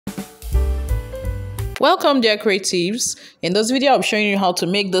Welcome, dear creatives. In this video, I'm showing you how to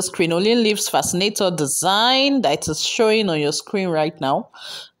make this Crinoline leaves fascinator design that is showing on your screen right now.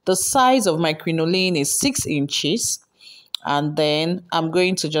 The size of my crinoline is 6 inches. And then I'm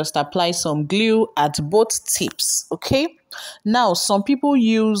going to just apply some glue at both tips, okay? Now, some people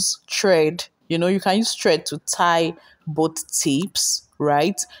use thread. You can use thread to tie both tips,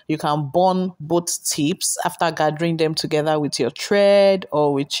 right? You can bond both tips after gathering them together with your thread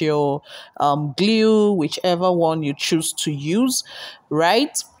or with your glue, whichever one you choose to use,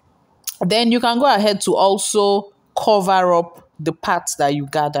 right? Then you can go ahead to also cover up the parts that you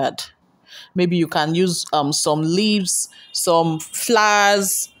gathered. Maybe you can use some leaves, some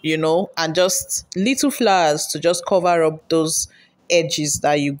flowers, and just little flowers to just cover up those edges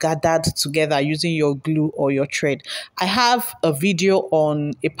that you gathered together using your glue or your thread. I have a video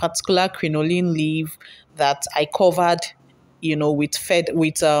on a particular crinoline leaf that I covered with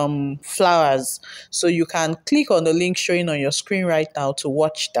flowers. So you can click on the link showing on your screen right now to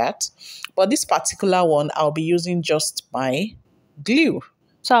watch that. But this particular one, I'll be using just my glue.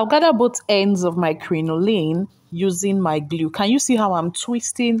 So I'll gather both ends of my crinoline using my glue. Can you see how I'm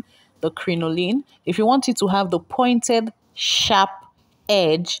twisting the crinoline? If you want it to have the pointed, sharp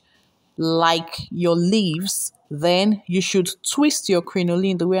edge like your leaves, then you should twist your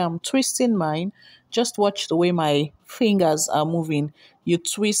crinoline the way I'm twisting mine. Just watch the way my fingers are moving. You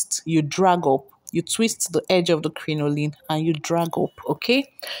twist, you drag up. You twist the edge of the crinoline and you drag up,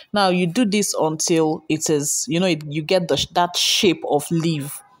 okay? Now, you do this until it is, you get that shape of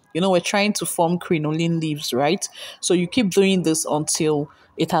leaf. We're trying to form crinoline leaves, right? So you keep doing this until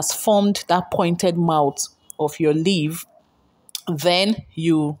it has formed that pointed mouth of your leaf. Then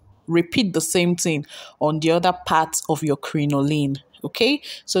you repeat the same thing on the other part of your crinoline. Okay,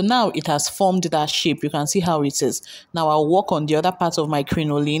 so now it has formed that shape. You can see how it is. Now I'll work on the other part of my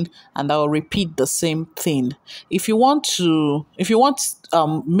crinoline and I'll repeat the same thing. If you want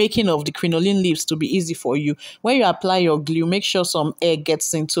making of the crinoline leaves to be easy for you, when you apply your glue, make sure some air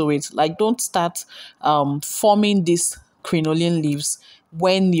gets into it. Like, don't start forming these crinoline leaves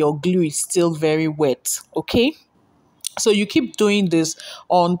when your glue is still very wet. Okay. So you keep doing this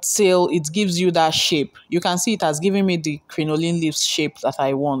until it gives you that shape. You can see it has given me the crinoline leaves shape that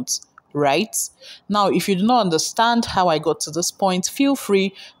I want, right? Now, if you do not understand how I got to this point, feel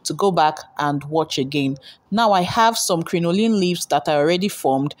free to go back and watch again. Now, I have some crinoline leaves that are already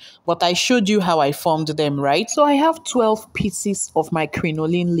formed, but I showed you how I formed them, right? So I have 12 pieces of my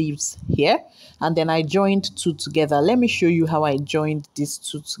crinoline leaves here, and then I joined two together. Let me show you how I joined these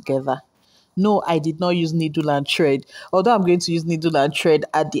two together. No, I did not use needle and thread. Although I'm going to use needle and thread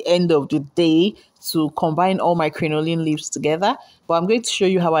at the end of the day to combine all my crinoline leaves together. But I'm going to show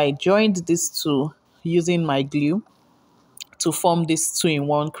you how I joined these two using my glue to form these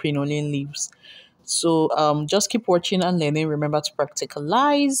 2-in-1 crinoline leaves. So just keep watching and learning. Remember to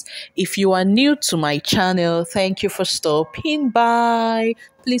practicalize. If you are new to my channel, thank you for stopping by.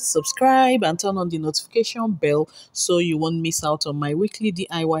 Please subscribe and turn on the notification bell so you won't miss out on my weekly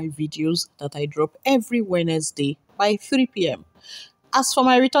DIY videos that I drop every Wednesday by 3 p.m. As for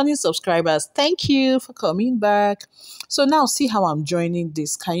my returning subscribers, thank you for coming back. So now see how I'm joining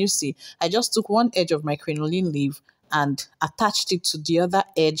this. Can you see? I just took one edge of my crinoline leaf and attached it to the other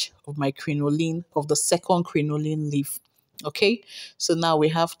edge of my crinoline, of the second crinoline leaf. Okay, so now we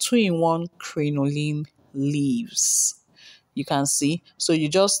have 2-in-1 crinoline leaves. You can see. So you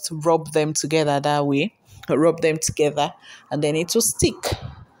just rub them together that way. Rub them together and then it will stick.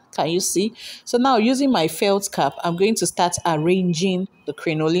 Can you see? So now using my felt cap, I'm going to start arranging the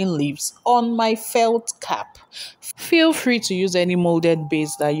crinoline leaves on my felt cap. Feel free to use any molded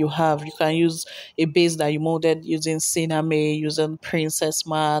base that you have. You can use a base that you molded using Cinnamon, using Princess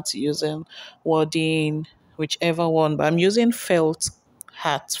Mat, using Wording, whichever one. But I'm using felt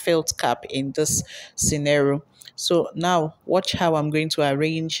cap in this scenario. So now watch how I'm going to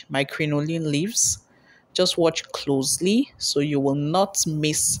arrange my crinoline leaves. Just watch closely so you will not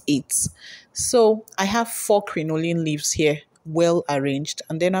miss it. So I have 4 crinoline leaves here, well arranged,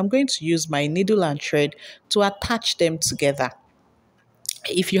 and then I'm going to use my needle and thread to attach them together.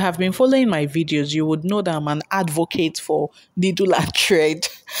 If you have been following my videos, you would know that I'm an advocate for needle and thread.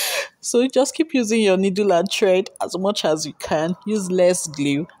 So just keep using your needle and thread as much as you can. Use less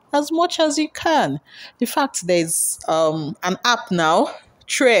glue as much as you can. In fact, there's an app now,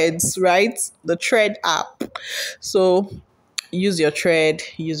 Threads, right? The Thread app. So use your thread,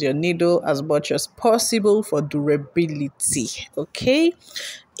 use your needle as much as possible for durability, okay?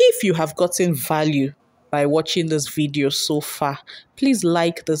 If you have gotten value by watching this video so far, please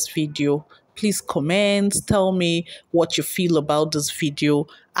like this video, Please comment, tell me what you feel about this video,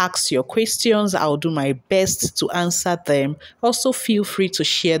 ask your questions. I'll do my best to answer them. Also, feel free to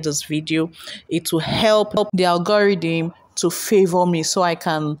share this video. It will help the algorithm to favor me so I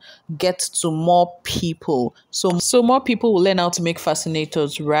can get to more people. So more people will learn how to make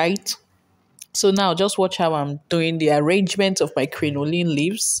fascinators, right? So now just watch how I'm doing the arrangement of my crinoline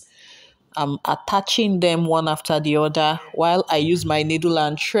leaves. I'm attaching them one after the other while I use my needle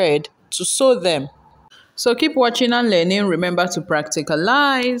and thread to sew them. So keep watching and learning. Remember to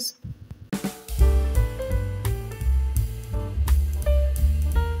practicalize.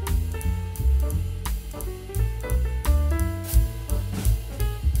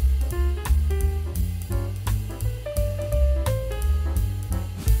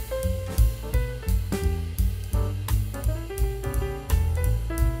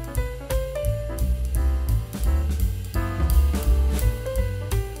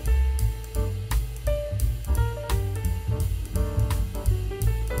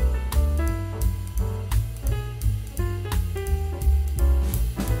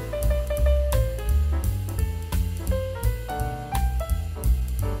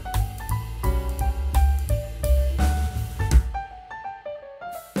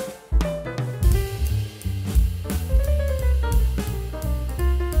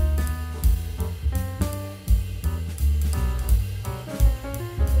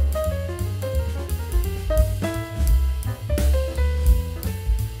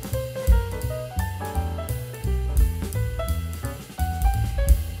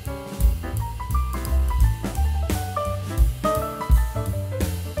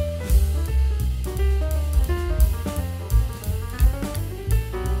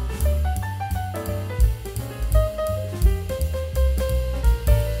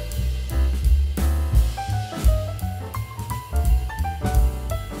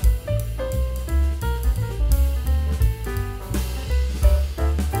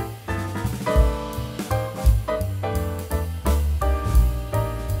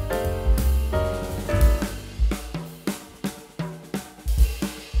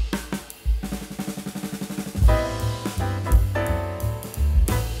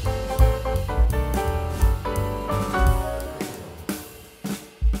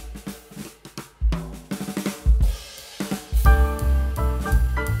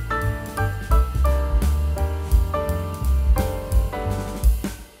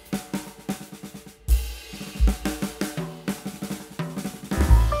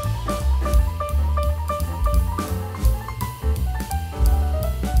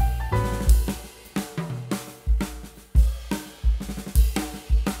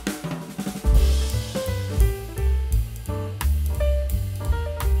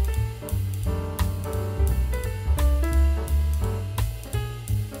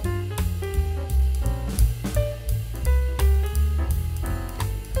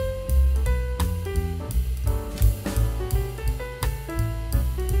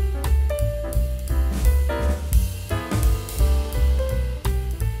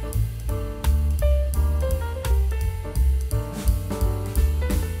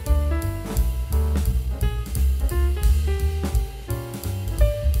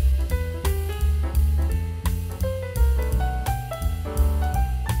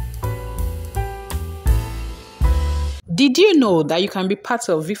 Did you know that you can be part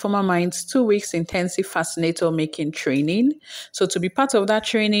of VFormer Mind's 2 weeks intensive fascinator making training? So to be part of that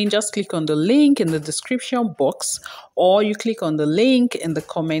training, just click on the link in the description box or you click on the link in the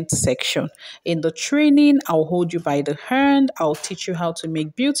comment section. In the training, I'll hold you by the hand. I'll teach you how to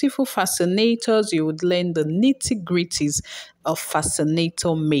make beautiful fascinators. You would learn the nitty-gritties of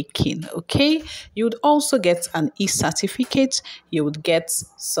fascinator making. Okay, you would also get an e-certificate. You would get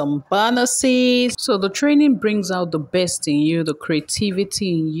some bonuses. So the training brings out the best in you, the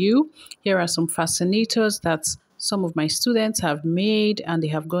creativity in you. Here are some fascinators that some of my students have made and they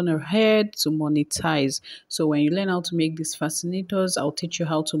have gone ahead to monetize. So when you learn how to make these fascinators, I'll teach you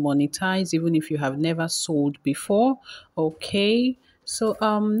how to monetize even if you have never sold before. Okay, so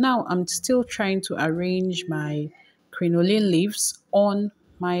now I'm still trying to arrange my crinoline leaves on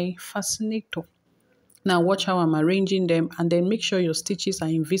my fascinator. Now watch how I'm arranging them and then make sure your stitches are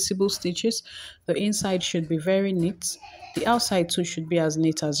invisible stitches. The inside should be very neat. The outside too should be as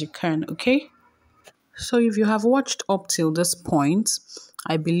neat as you can, okay? So if you have watched up till this point,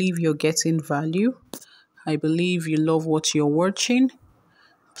 I believe you're getting value. I believe you love what you're watching.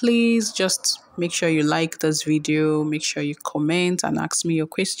 Please just Make sure you like this video. Make sure you comment and ask me your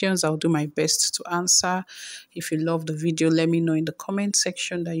questions. I'll do my best to answer. If you love the video, let me know in the comment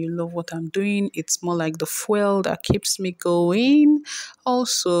section that you love what I'm doing. It's more like the fuel that keeps me going.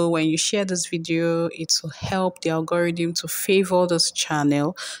 Also, when you share this video, it will help the algorithm to favor this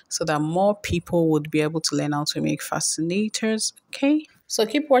channel so that more people would be able to learn how to make fascinators. Okay? So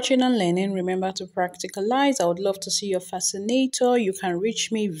keep watching and learning. Remember to practicalize. I would love to see your fascinator. You can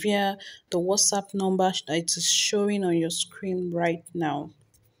reach me via the WhatsApp number that is showing on your screen right now.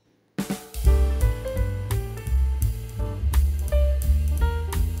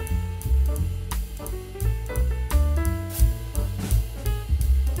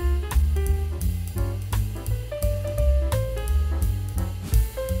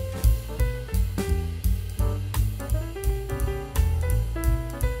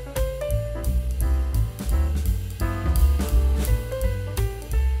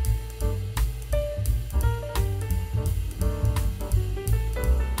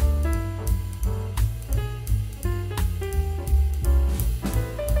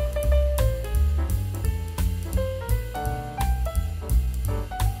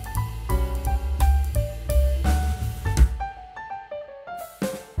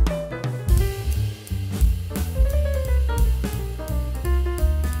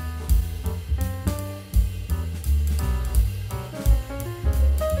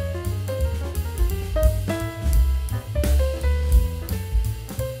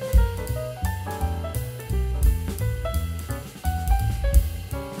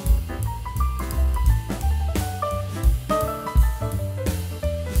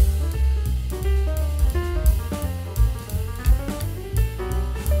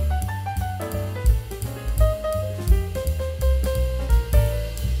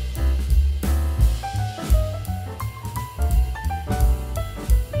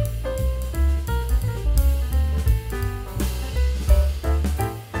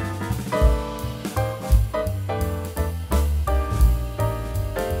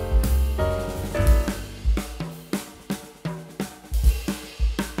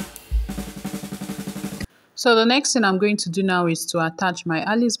 So the next thing I'm going to do now is to attach my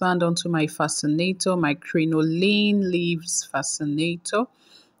Alice band onto my fascinator, my Crinoline leaves fascinator.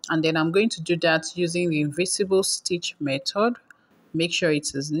 And then I'm going to do that using the invisible stitch method. Make sure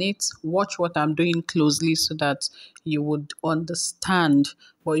it is neat. Watch what I'm doing closely so that you would understand.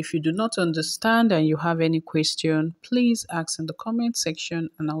 But if you do not understand and you have any question, please ask in the comment section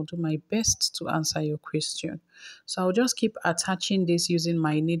and I'll do my best to answer your question. So I'll just keep attaching this using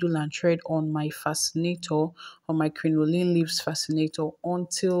my needle and thread on my fascinator, on my Crinoline leaves fascinator,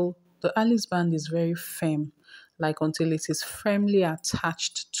 until the Alice band is very firm, like until it is firmly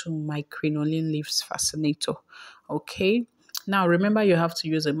attached to my Crinoline leaves fascinator. Okay. Now remember, you have to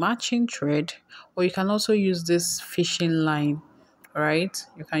use a matching thread, or you can also use this fishing line, right?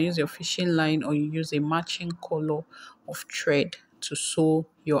 You can use your fishing line or you use a matching color of thread to sew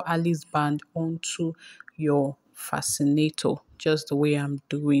your Alice band onto your fascinator, just the way I'm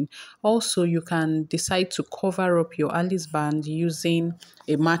doing. Also, you can decide to cover up your Alice band using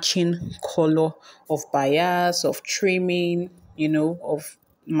a matching color of bias, of trimming, of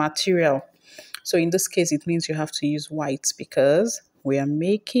material. So in this case, it means you have to use white because we are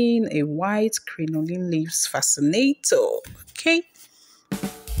making a white crinoline leaves fascinator. Okay.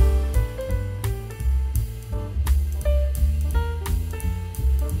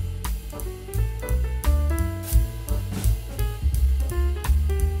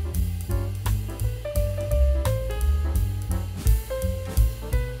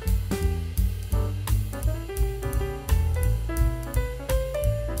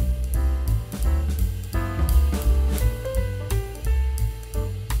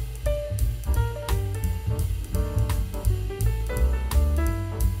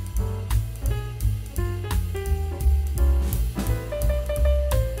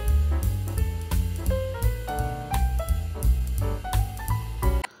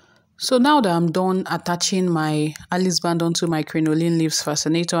 So now that I'm done attaching my Alice band onto my Crinoline leaves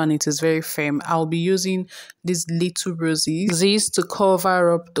fascinator and it is very firm, I'll be using these little roses to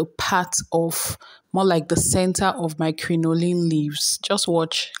cover up the part of, more like the center of my Crinoline leaves. Just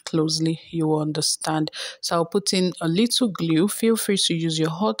watch closely, you will understand. So I'll put in a little glue. Feel free to use your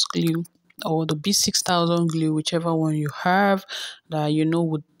hot glue or the B6000 glue, whichever one you have that you know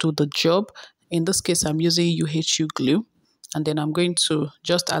would do the job. In this case, I'm using UHU glue. And then I'm going to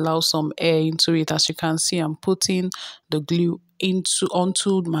just allow some air into it. As you can see, I'm putting the glue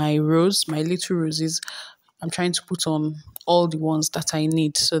onto my rose, my little roses. I'm trying to put on all the ones that I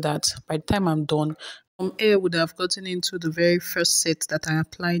need so that by the time I'm done, some air would have gotten into the very first set that I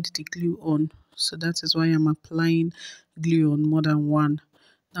applied the glue on. So that is why I'm applying glue on more than one.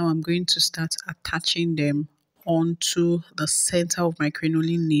 Now I'm going to start attaching them onto the center of my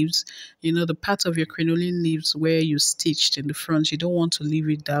crinoline leaves. You know, the part of your crinoline leaves where you stitched in the front, you don't want to leave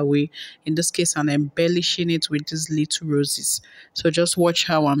it that way. In this case, I'm embellishing it with these little roses. So just watch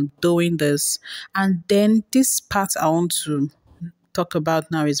how I'm doing this. And then this part I want to talk about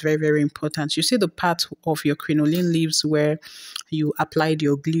now is very, very important. You see the part of your crinoline leaves where you applied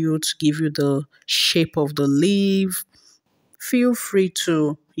your glue to give you the shape of the leaf. Feel free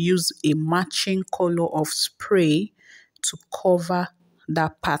to use a matching color of spray to cover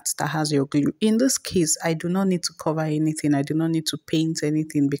that part that has your glue. In this case, I do not need to cover anything. I do not need to paint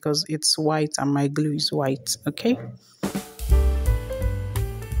anything because it's white and my glue is white. Okay.